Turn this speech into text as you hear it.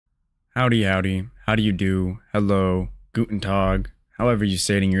Howdy, howdy. How do you do? Hello, guten tag, however you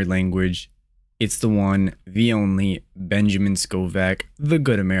say it in your language. It's the one, the only, Benjamin Scovach, the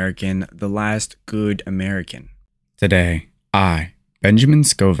good American, the last good American. Today, I, Benjamin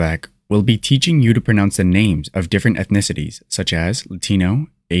Scovach, will be teaching you to pronounce the names of different ethnicities, such as Latino,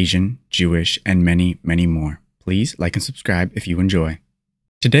 Asian, Jewish, and many, many more. Please like and subscribe if you enjoy.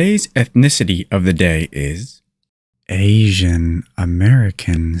 Today's ethnicity of the day is Asian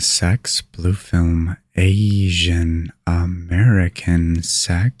American sex blue film. Asian American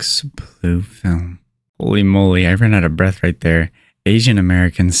sex blue film. Holy moly, I ran out of breath right there. Asian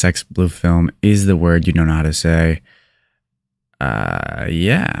American sex blue film is the word you don't know how to say.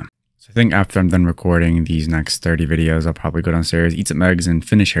 Yeah. So I think after I'm done recording these next 30 videos, I'll probably go downstairs, eat some eggs, and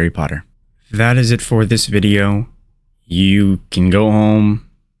finish Harry Potter. That is it for this video. You can go home.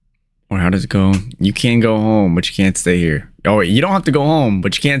 Or how does it go? You can go home, but you can't stay here. Oh, wait, you don't have to go home,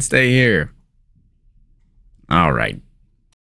 but you can't stay here. All right.